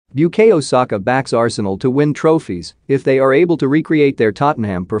Bukayo Saka backs Arsenal to win trophies if they are able to recreate their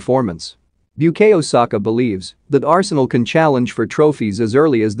Tottenham performance. Bukayo Saka believes that Arsenal can challenge for trophies as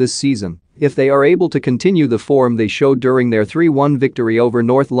early as this season if they are able to continue the form they showed during their 3-1 victory over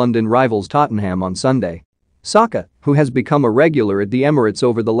North London rivals Tottenham on Sunday. Saka, who has become a regular at the Emirates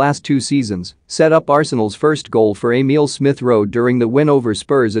over the last 2 seasons, set up Arsenal's first goal for Emile Smith-Rowe during the win over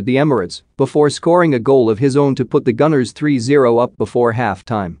Spurs at the Emirates before scoring a goal of his own to put the Gunners 3-0 up before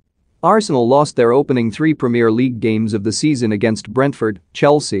half-time. Arsenal lost their opening 3 Premier League games of the season against Brentford,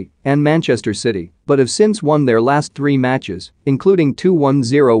 Chelsea, and Manchester City, but have since won their last 3 matches, including 2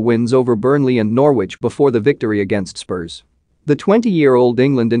 1-0 wins over Burnley and Norwich before the victory against Spurs. The 20-year-old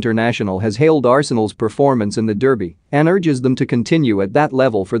England international has hailed Arsenal's performance in the derby and urges them to continue at that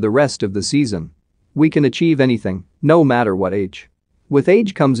level for the rest of the season. "We can achieve anything, no matter what age. With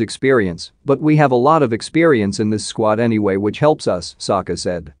age comes experience, but we have a lot of experience in this squad anyway, which helps us," Saka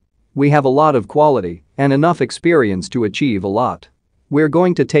said. "We have a lot of quality and enough experience to achieve a lot. We're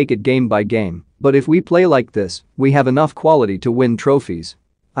going to take it game by game, but if we play like this, we have enough quality to win trophies.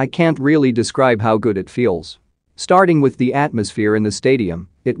 I can't really describe how good it feels. Starting with the atmosphere in the stadium,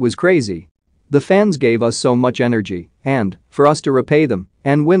 it was crazy. The fans gave us so much energy, and for us to repay them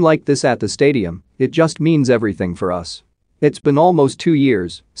and win like this at the stadium, it just means everything for us. It's been almost 2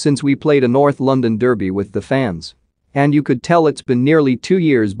 years since we played a North London derby with the fans. And you could tell it's been nearly 2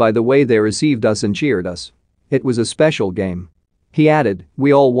 years by the way they received us and cheered us. It was a special game." He added,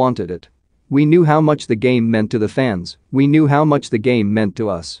 "We all wanted it. We knew how much the game meant to the fans, we knew how much the game meant to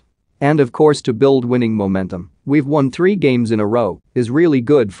us. And of course, to build winning momentum, we've won 3 games in a row, is really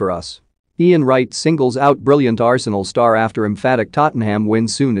good for us." Ian Wright singles out brilliant Arsenal star after emphatic Tottenham win.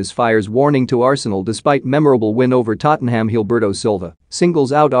 Souness fires warning to Arsenal despite memorable win over Tottenham. Gilberto Silva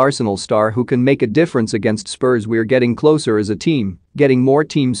singles out Arsenal star who can make a difference against Spurs. "We're getting closer as a team, getting more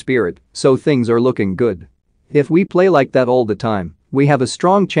team spirit, so things are looking good. If we play like that all the time, we have a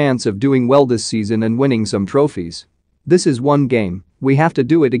strong chance of doing well this season and winning some trophies. This is one game, we have to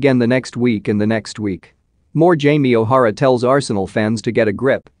do it again the next week and the next week." More Jamie O'Hara tells Arsenal fans to get a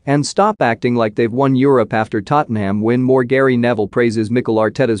grip and stop acting like they've won Europe after Tottenham win. More Gary Neville praises Mikel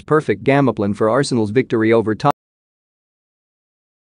Arteta's perfect gameplan for Arsenal's victory over Tottenham.